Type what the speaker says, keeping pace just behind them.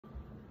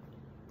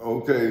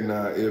Okay,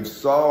 now if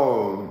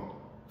Saul,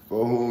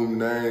 for whom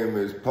name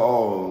is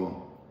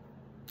Paul,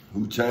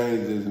 who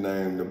changed his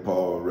name to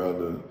Paul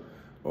rather,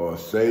 or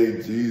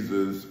say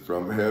Jesus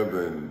from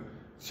heaven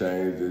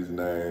changed his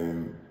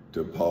name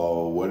to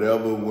Paul,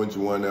 whatever, which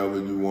one ever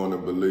you want to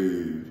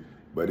believe,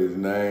 but his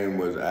name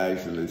was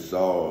actually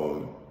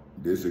Saul.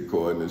 This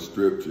according to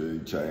scripture, he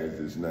changed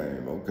his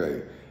name.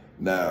 Okay,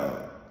 now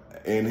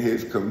in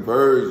his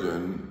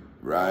conversion,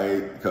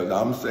 right? Because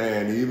I'm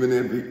saying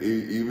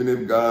even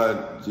if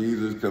God,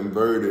 Jesus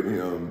converted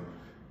him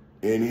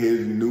in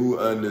his new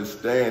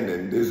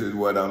understanding, this is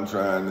what I'm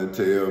trying to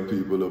tell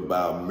people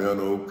about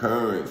mental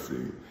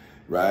currency,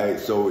 right?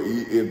 So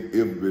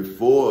if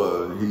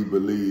before he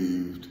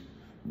believed,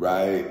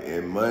 right,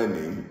 in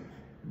money,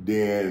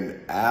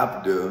 then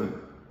after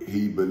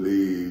he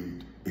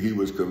believed, he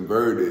was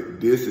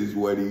converted, this is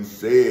what he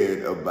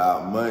said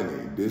about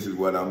money. This is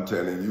what I'm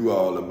telling you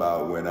all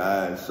about when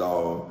I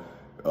saw,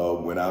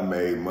 when I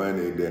made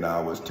money, then I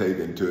was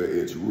taken to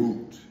its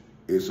roots,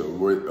 its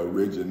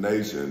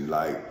origination,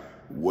 like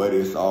what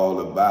it's all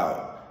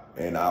about.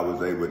 And I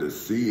was able to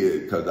see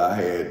it because I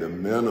had the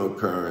mental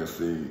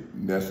currency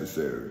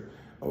necessary.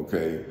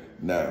 Okay,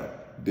 now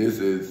this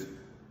is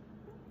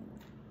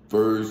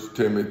 1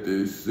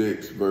 Timothy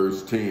 6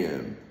 verse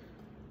 10.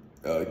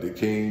 The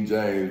King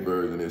James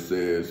Version, it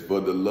says, "For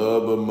the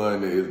love of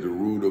money is the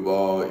root of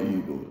all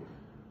evil,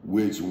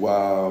 which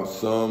while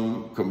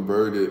some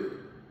converted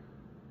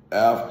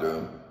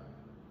after,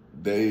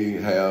 they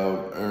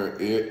have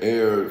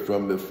erred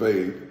from the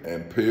faith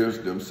and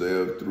pierced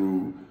themselves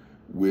through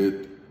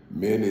with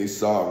many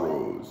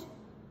sorrows."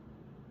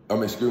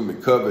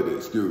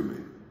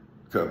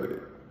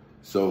 Coveted.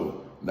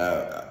 So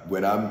now,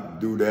 when I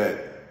do that,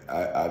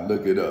 I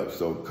look it up.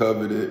 So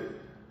coveted,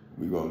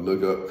 we're gonna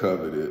look up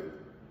coveted.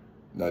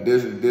 Now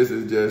this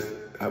is just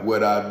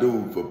what I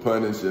do for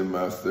punishing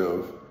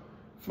myself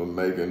for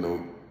making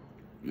them,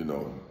 you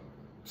know.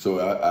 So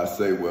I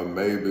say, well,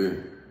 maybe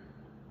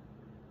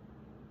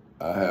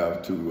I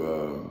have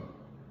to,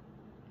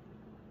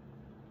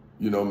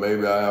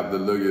 maybe I have to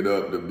look it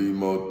up to be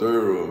more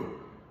thorough.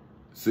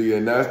 See,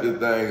 and that's the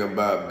thing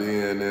about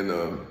being in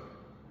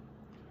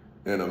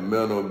a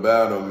mental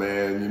battle,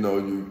 man. You know,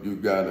 you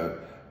gotta,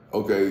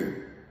 okay,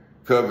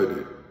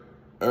 coveted,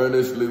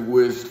 earnestly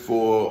wished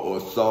for or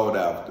sought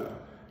after.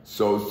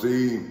 So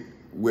see,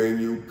 when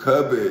you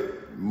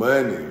covet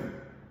money,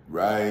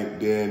 right,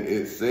 then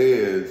it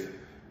says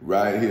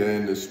right here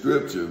in the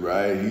scripture,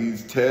 right,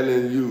 he's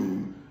telling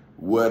you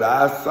what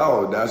I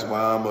saw. That's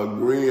why I'm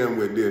agreeing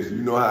with this.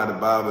 You know how the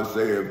Bible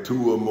says if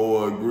two or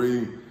more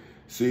agree?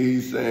 See,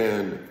 he's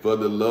saying, for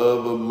the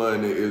love of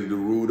money is the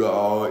root of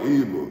all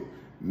evil.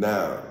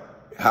 Now,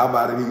 how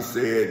about if he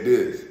said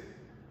this?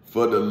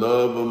 For the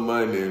love of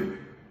money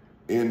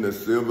in the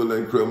civil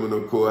and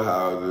criminal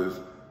courthouses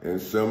in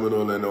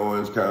Seminole and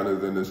Orange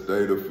counties in the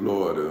state of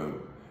Florida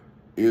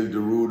is the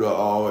root of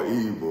all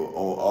evil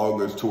on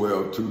August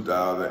 12,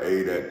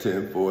 2008 at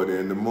 10:40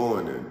 in the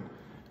morning.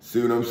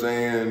 See what I'm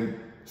saying?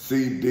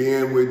 See,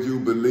 then would you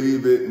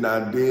believe it?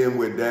 Now then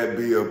would that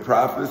be a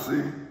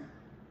prophecy?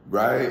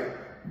 Right?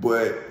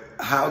 But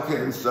how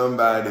can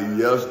somebody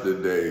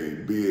yesterday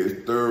be as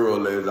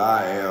thorough as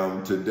I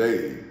am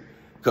today?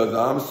 Because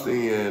I'm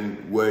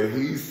seeing what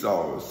he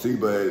saw. See,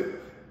 but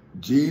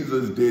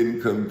Jesus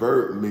didn't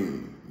convert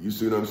me. You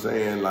see what I'm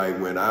saying? Like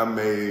when I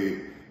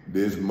made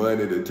this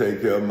money to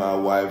take care of my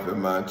wife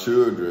and my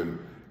children,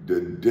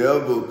 the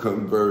devil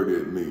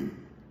converted me.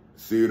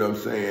 See what I'm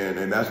saying?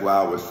 And that's why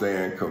I was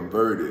saying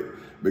converted,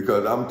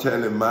 because I'm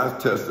telling my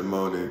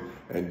testimony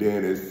and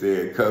then it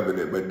said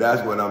covenant. But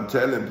that's what I'm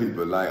telling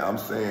people. Like I'm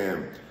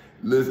saying,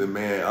 listen,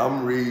 man,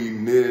 I'm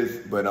reading this,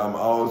 but I'm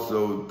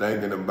also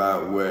thinking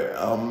about what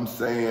I'm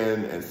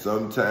saying, and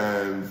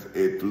sometimes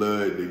it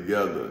flood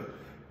together.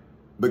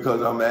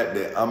 Because I'm at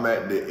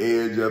the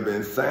edge of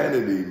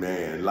insanity,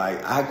 man.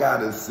 Like I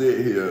gotta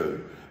sit here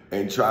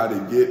and try to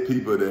get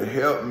people to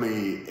help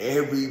me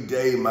every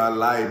day my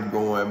life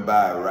going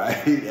by,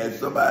 right? And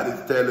somebody's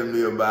telling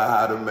me about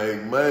how to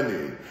make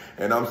money.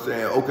 And I'm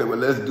saying, okay, well,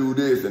 let's do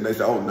this. And they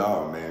say, oh,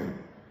 no, man.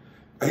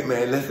 Hey,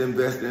 man, let's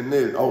invest in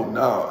this. Oh,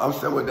 no. I'm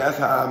saying, well, that's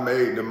how I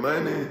made the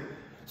money.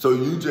 So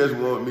you just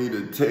want me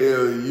to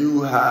tell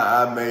you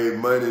how I made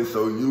money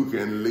so you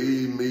can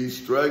leave me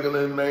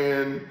struggling,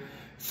 man?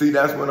 See,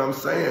 that's what I'm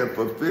saying.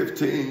 For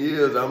 15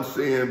 years, I'm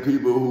seeing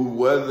people who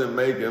wasn't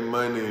making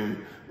money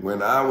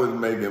when I was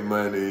making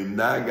money,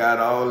 now got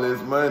all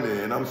this money.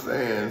 And I'm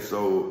saying,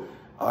 so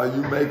are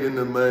you making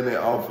the money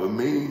off of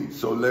me?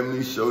 So let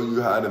me show you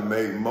how to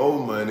make more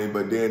money.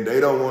 But then they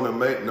don't want to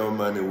make no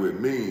money with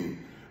me,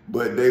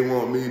 but they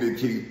want me to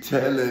keep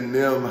telling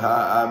them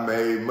how I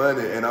made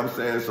money. And I'm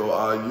saying, so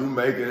are you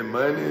making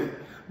money?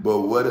 But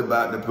what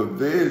about the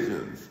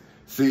provisions?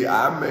 See,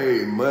 I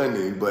made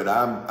money, but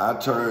I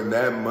turned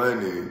that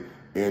money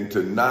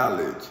into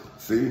knowledge.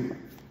 See,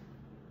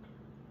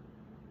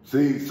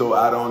 so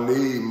I don't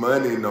need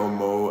money no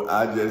more.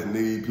 I just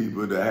need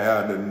people to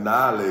have the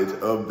knowledge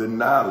of the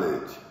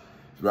knowledge,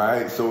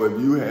 right? So if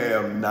you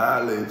have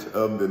knowledge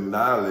of the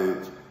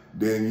knowledge,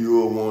 then you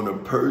will want to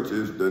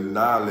purchase the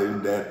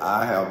knowledge that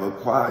I have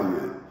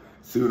acquired.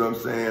 See what I'm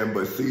saying?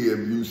 But see, if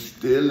you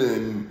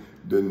stealing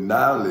the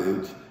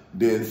knowledge,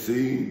 then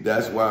see,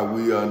 that's why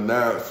we are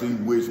now, see,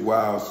 which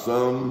while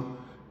some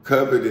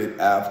coveted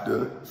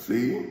after,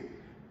 see?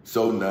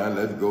 So now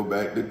let's go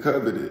back to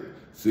coveted.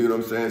 See what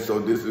I'm saying? So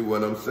this is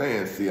what I'm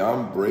saying. See,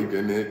 I'm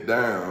breaking it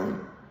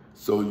down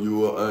so you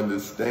will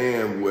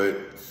understand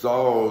what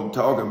Saul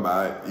talking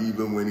about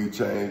even when he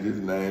changed his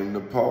name to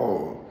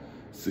Paul.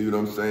 See what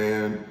I'm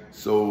saying?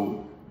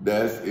 So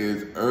that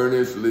is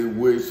earnestly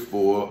wished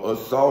for or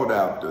sought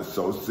after.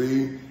 So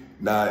see,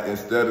 now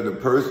instead of the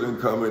person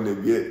coming to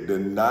get the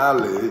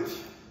knowledge,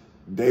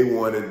 they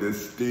wanted to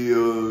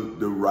steal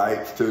the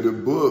rights to the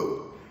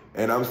book.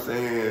 And I'm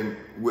saying,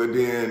 well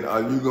then,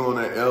 are you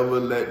gonna ever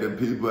let the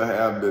people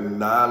have the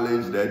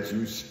knowledge that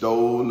you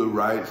stole the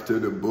rights to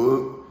the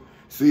book?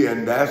 See,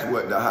 and that's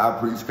what the high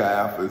priest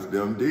Caiaphas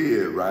them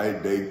did,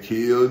 right? They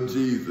killed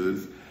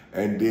Jesus,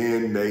 and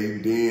then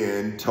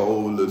they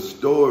told the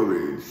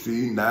story.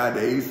 See, now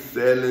they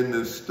selling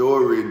the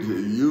story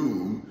to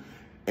you,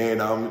 and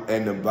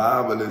the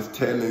Bible is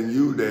telling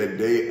you that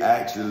they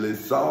actually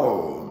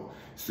saw.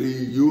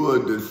 See, you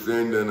a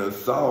descendant of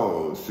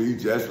Saul. See,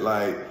 just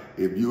like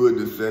if you a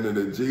descendant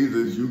of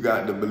Jesus, you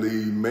got to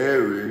believe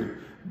Mary,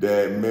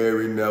 that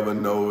Mary never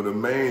knowed a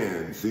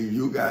man. See,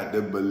 you got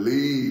to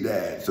believe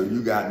that. So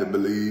you got to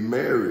believe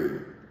Mary.